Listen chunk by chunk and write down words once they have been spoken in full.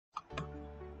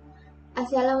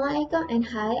Assalamualaikum and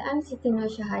hi, I'm Siti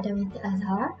Syahadah Binti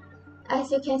Azhar. As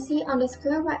you can see on the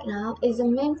screen right now is the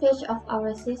main page of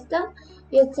our system,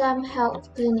 UTeM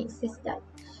Health Clinic System.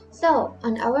 So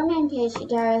on our main page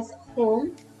there is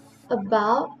home,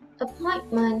 about,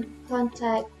 appointment,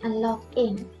 contact and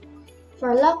login.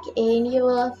 For login, you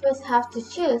will first have to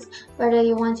choose whether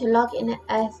you want to log in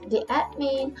as the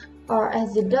admin or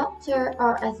as the doctor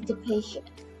or as the patient.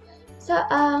 So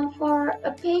for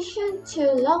a patient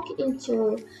to log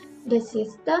into the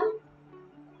system,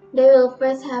 they will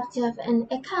first have to have an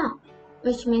account,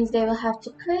 which means they will have to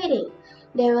create it.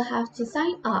 They will have to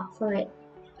sign up for it.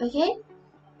 Okay?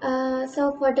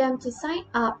 So for them to sign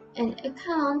up an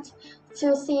account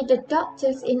to see the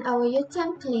doctors in our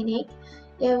UTeM clinic,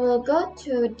 they will go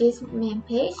to this main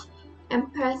page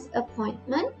and press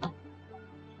appointment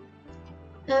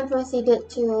and proceeded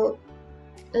to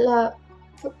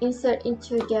insert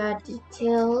into their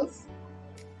details,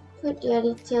 put their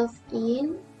details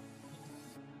in,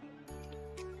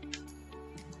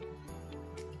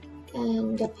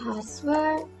 and the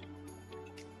password,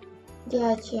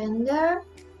 their gender,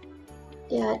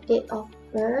 their date of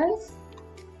birth,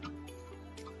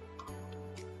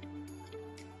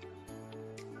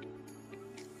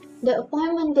 the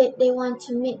appointment date they want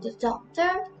to meet the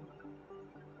doctor,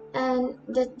 and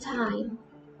the time.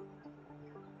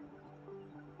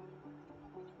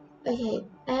 Okay,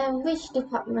 and which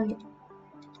department?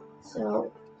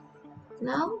 So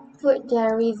now put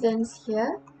their reasons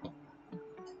here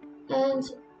and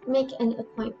make an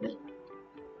appointment.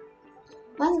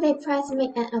 Once they press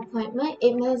make an appointment,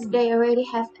 it means they already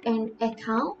have an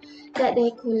account that they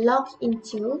could log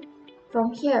into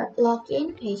from here,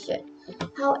 login patient.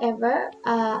 However,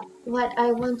 what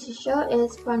I want to show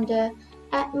is from the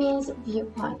admin's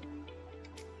viewpoint.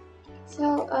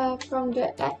 So from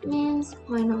the admin's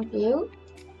point of view,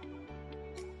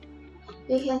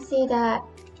 you can see that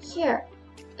here,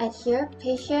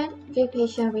 patient, view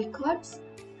patient records,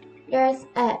 there's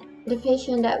the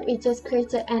patient that we just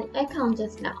created an account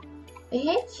just now.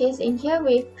 Okay, she's in here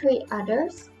with 3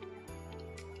 others.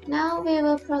 Now we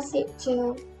will proceed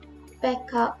to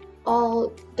backup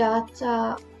all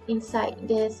data inside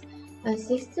this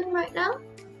system right now.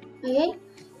 Okay,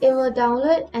 it will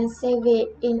download and save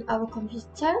it in our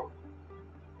computer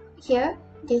here,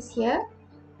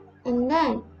 and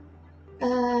then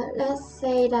let's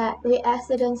say that we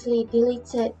accidentally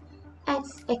deleted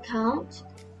X account.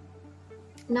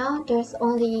 Now there's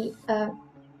only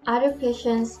other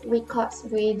patients records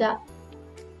without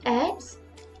X,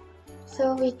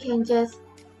 so we can just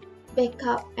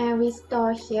backup and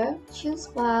restore here, choose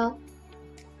file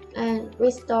and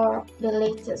restore the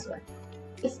latest one,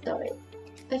 restore it.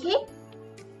 Okay,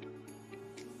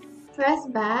 press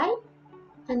back,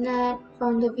 and then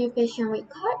from the view patient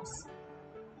records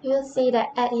you'll see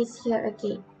that add is here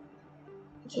again.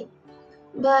 Okay,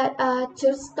 but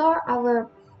to store our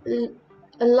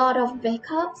a lot of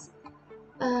backups,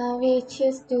 we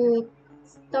choose to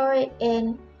store it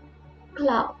in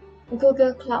cloud,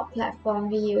 Google Cloud platform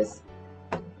we use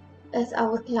as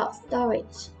our cloud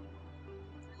storage.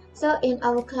 So in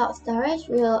our cloud storage,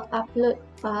 we'll upload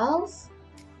files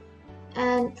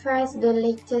and press the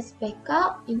latest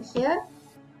backup in here,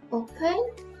 open,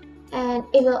 and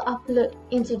it will upload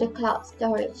into the cloud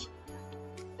storage.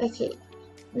 Okay,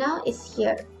 now it's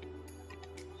here.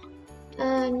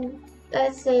 And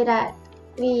let's say that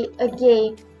we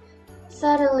again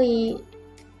suddenly,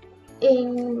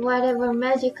 in whatever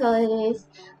magical it is,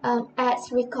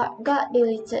 ads record got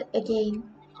deleted again,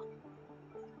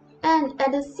 and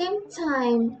at the same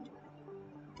time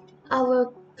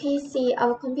our PC,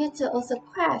 our computer also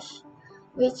crashed,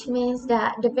 which means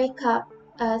that the backup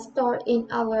stored in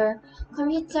our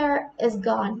computer is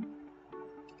gone.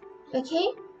 Okay,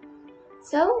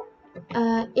 so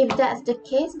if that's the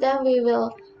case, then we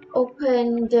will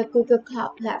open the Google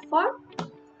Cloud platform,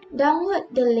 download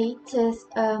the latest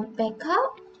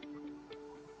backup.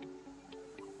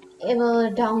 It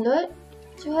will download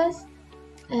to us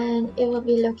and it will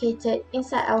be located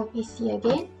inside our PC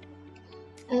again.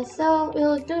 And so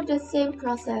we'll do the same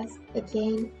process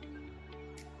again.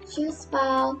 Choose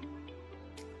file,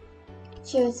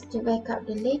 choose to backup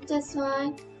the latest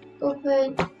one,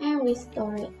 open and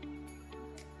restore it.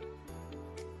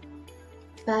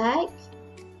 Back,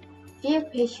 view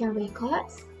patient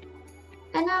records,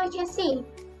 and now you can see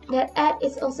that ad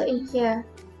is also in here.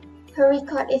 Her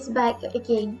record is back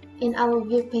again in our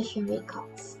view patient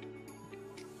records.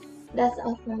 That's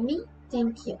all from me.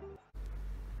 Thank you.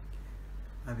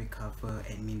 I will cover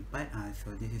admin part.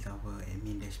 So this is our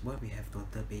admin dashboard. We have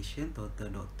total patient, total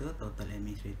doctor, total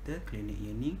administrator, clinic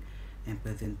unit, and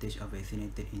percentage of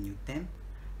vaccinated in UTeM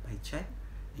by chart.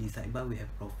 In sidebar we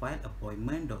have profile,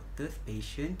 appointment, doctors,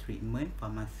 patient, treatment,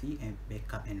 pharmacy, and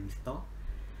backup and restore.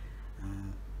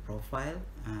 Profile,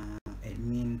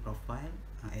 admin profile,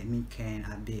 admin can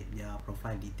update their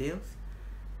profile details.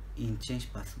 In change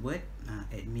password,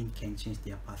 admin can change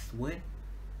their password.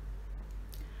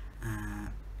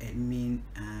 Admin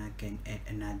can add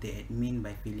another admin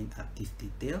by filling up these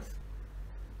details.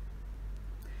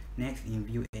 Next, in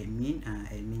view admin,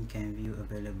 admin can view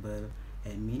available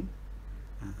admin.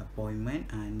 Appointment,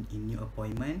 in new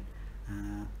appointment,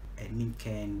 admin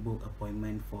can book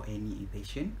appointment for any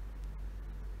patient.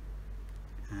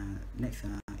 Next,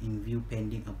 in view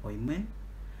pending appointment,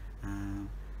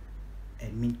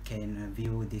 admin can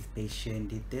view this patient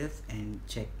details and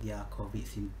check their COVID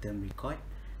symptom record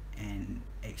and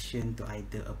action to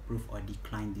either approve or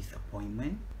decline this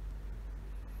appointment.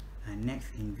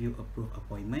 Next, in view approved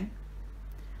appointment,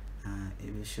 it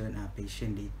will show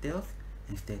patient details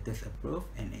and status approved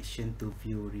and action to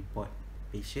view report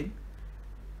patient.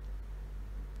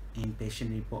 In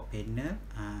patient report panel,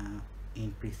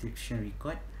 in prescription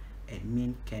record,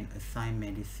 admin can assign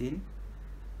medicine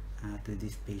to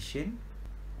this patient.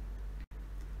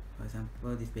 For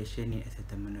example, this patient needs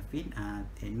acetaminophen.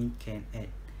 Admin can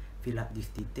fill up this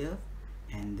details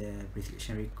and the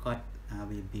prescription record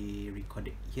will be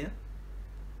recorded here.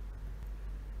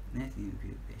 Next, in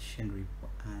view patient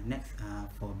report. Next,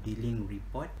 for billing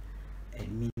report,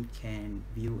 admin can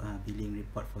view billing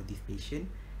report for this patient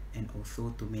and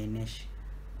also to manage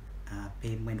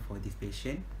payment for this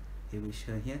patient. It will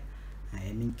show here.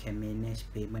 Admin can manage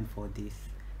payment for this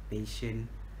patient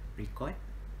record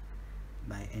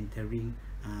by entering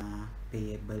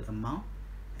payable amount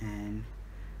and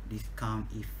discount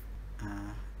if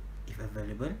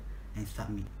available and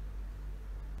submit.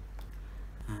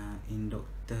 In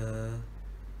doctor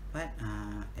part,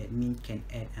 admin can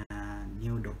add a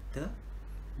new doctor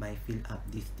by fill up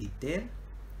this detail.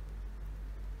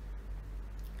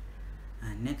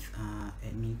 Next,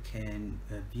 admin can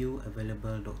view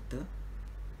available doctor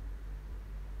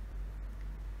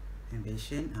and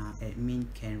patient. Admin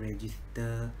can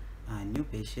register a new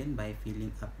patient by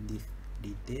filling up this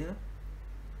detail.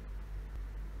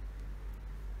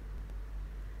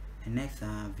 And next,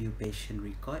 view patient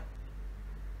record.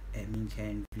 Admin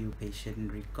can view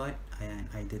patient record and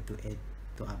either to add,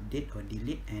 to update or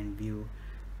delete and view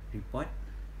report.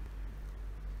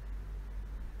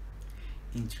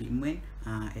 In treatment,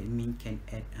 admin can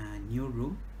add a new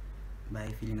room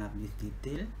by filling up this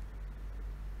detail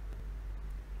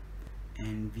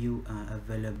and view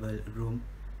available room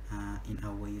in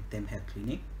our UTeM Health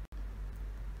Clinic.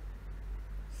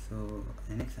 So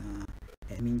next,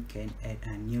 admin can add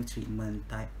a new treatment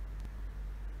type.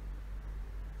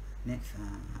 Next,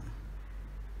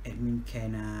 admin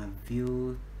can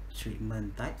view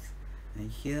treatment types,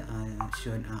 and here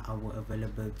shown our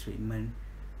available treatment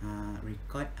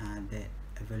record that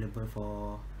available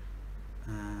for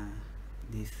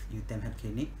this UTeM Health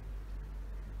Clinic.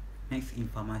 Next, in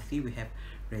pharmacy we have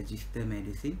register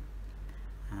medicine.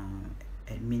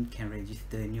 Admin can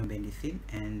register new medicine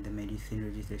and the medicine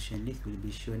registration list will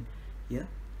be shown here.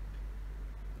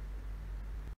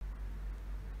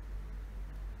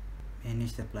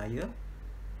 Manage supplier.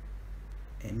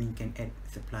 Admin can add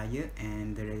supplier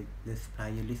and the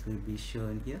supplier list will be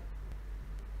shown here.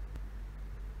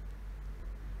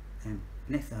 And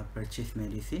next, purchase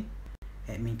medicine.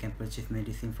 Admin can purchase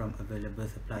medicine from available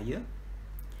supplier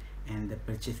and the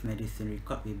purchase medicine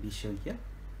record will be shown here.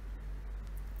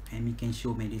 Admin can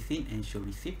show medicine and show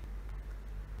receipt.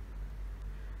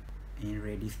 In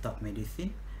ready stock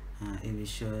medicine, it will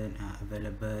show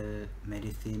available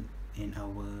medicine in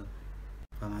our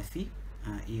pharmacy.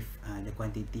 If the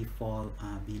quantity fall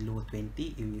below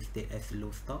 20, it will state as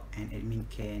low stock and admin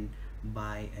can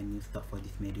buy a new stock for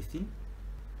this medicine.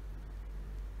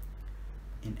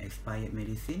 In expired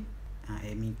medicine,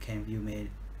 admin can view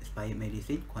expired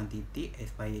medicine, quantity,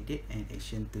 expired date and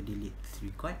action to delete this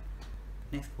record.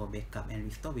 Next, for backup and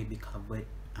restore will be covered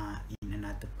in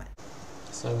another part.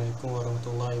 Assalamualaikum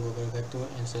warahmatullahi wabarakatuh,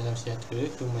 and salam sejahtera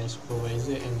to my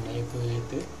supervisor and my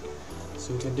collaborator.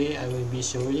 So today I will be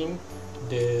showing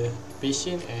the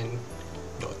patient and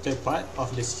doctor part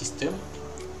of the system.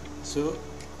 So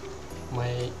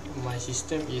my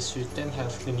system is UTeM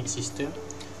Health Clinic System.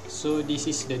 So this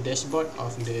is the dashboard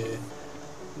of the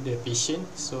patient.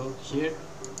 So here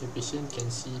the patient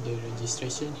can see the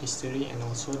registration history and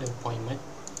also the appointment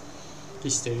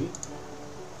history.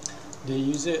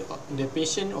 The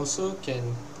patient also can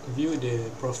view the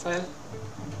profile,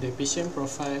 the patient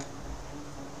profile,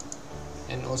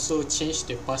 and also change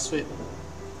the password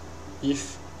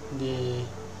if they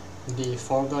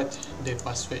forgot the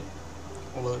password.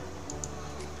 Or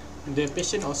the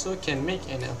patient also can make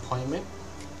an appointment.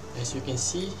 As you can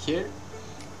see here,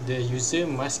 the user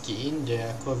must key in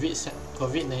their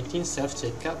COVID-19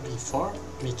 self-checkup before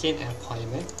making an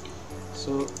appointment.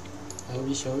 So I will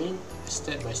be showing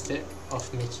step by step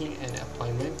of making an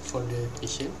appointment for the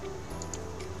patient.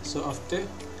 So after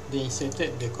they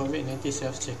inserted the COVID-19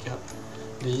 self-checkup,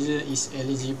 the user is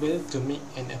eligible to make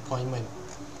an appointment.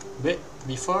 But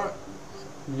before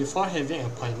having an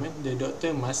appointment, the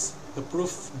doctor must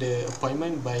approve the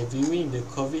appointment by viewing the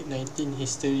COVID-19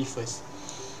 history first.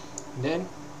 Then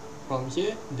from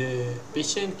here, the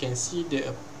patient can see the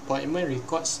appointment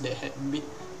records that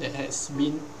has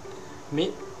been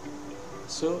made.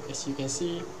 So as you can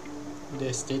see,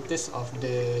 the status of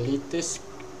the latest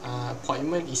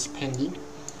appointment is pending,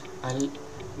 and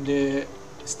the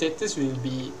status will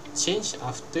be changed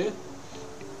after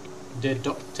the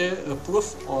doctor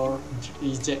approved or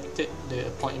rejected the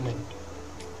appointment.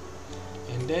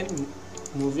 And then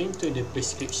moving to the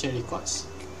prescription records.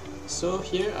 So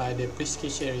here are the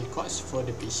prescription records for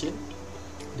the patient.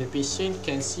 The patient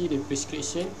can see the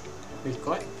prescription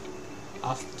record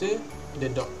after the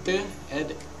doctor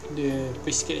add the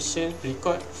prescription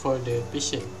record for the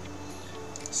patient.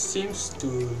 Seems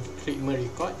to treatment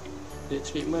record. The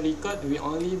treatment record will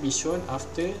only be shown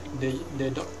after the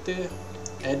doctor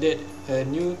added a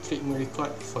new treatment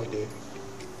record for the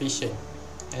patient.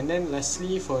 And then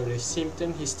lastly, for the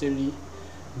symptom history,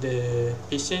 the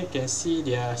patient can see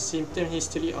their symptom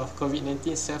history of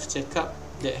COVID-19 self-checkup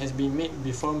that has been made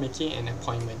before making an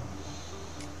appointment.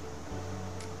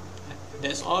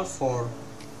 That's all for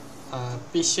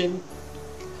patient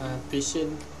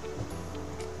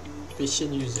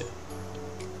user.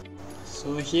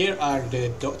 So here are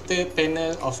the doctor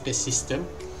panel of the system.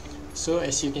 So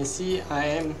as you can see, I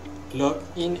am logged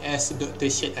in as Dr.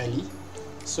 Syed Ali.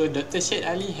 So Dr. Syed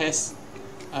Ali has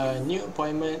a new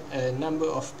appointment, a number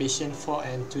of patient 4,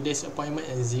 and today's appointment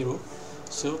is 0.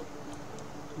 So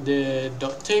the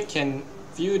doctor can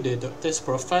view the doctor's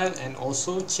profile and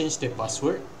also change the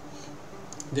password.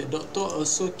 The doctor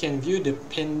also can view the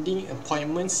pending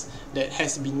appointments that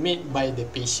has been made by the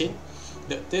patient.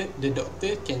 The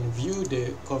doctor can view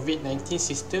the COVID-19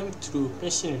 system through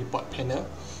patient report panel,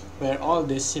 where all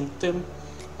the symptoms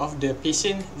of the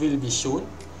patient will be shown.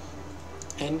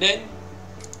 And then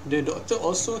the doctor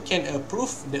also can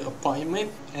approve the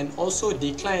appointment and also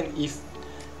decline if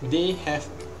they have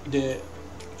the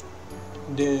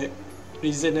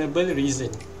reasonable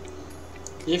reason.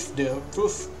 If the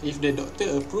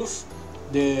doctor approves,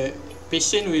 the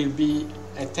patient will be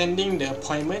attending the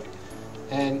appointment,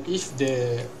 and if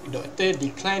the doctor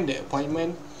decline the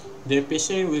appointment, the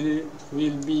patient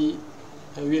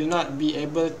will not be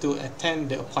able to attend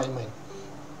the appointment.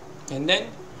 And then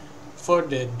for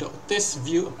the doctor's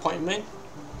view appointment,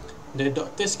 the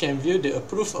doctors can view the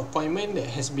approved appointment that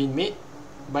has been made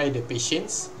by the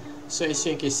patients. So as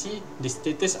you can see, the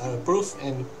status are approved,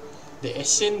 and the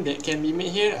action that can be made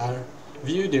here are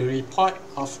view the report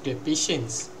of the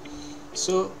patients.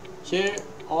 So here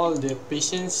all the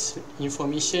patients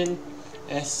information,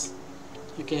 as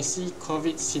you can see,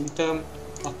 COVID symptom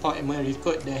appointment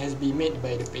record that has been made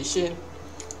by the patient.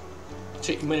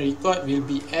 Treatment record will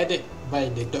be added by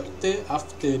the doctor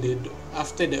after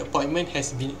the appointment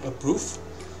has been approved.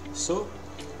 So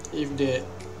if the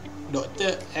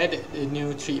doctor added a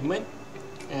new treatment,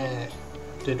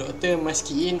 the doctor must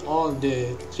key in all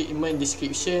the treatment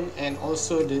description and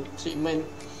also the treatment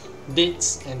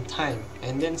dates and time,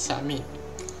 and then submit.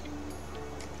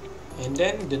 And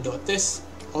then the doctors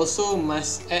also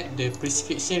must add the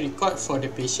prescription record for the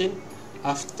patient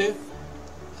after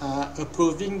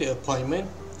approving the appointment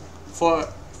for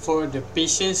the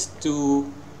patients to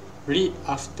read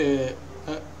after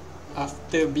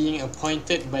being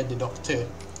appointed by the doctor.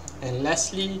 And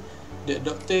lastly, the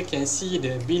doctor can see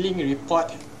the billing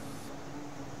report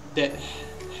that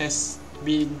has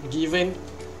been given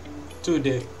to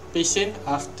the patient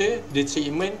after the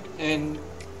treatment, and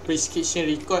prescription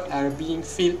record are being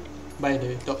filled by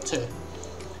the doctor.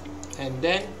 And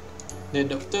then the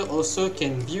doctor also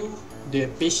can view the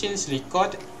patient's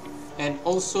record and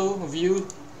also view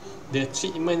the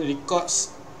treatment records.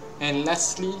 And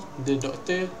lastly, the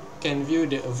doctor can view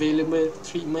the available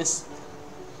treatments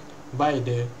by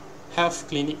the health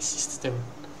clinic system.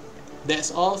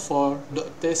 That's all for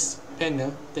doctor's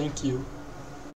panel. Thank you.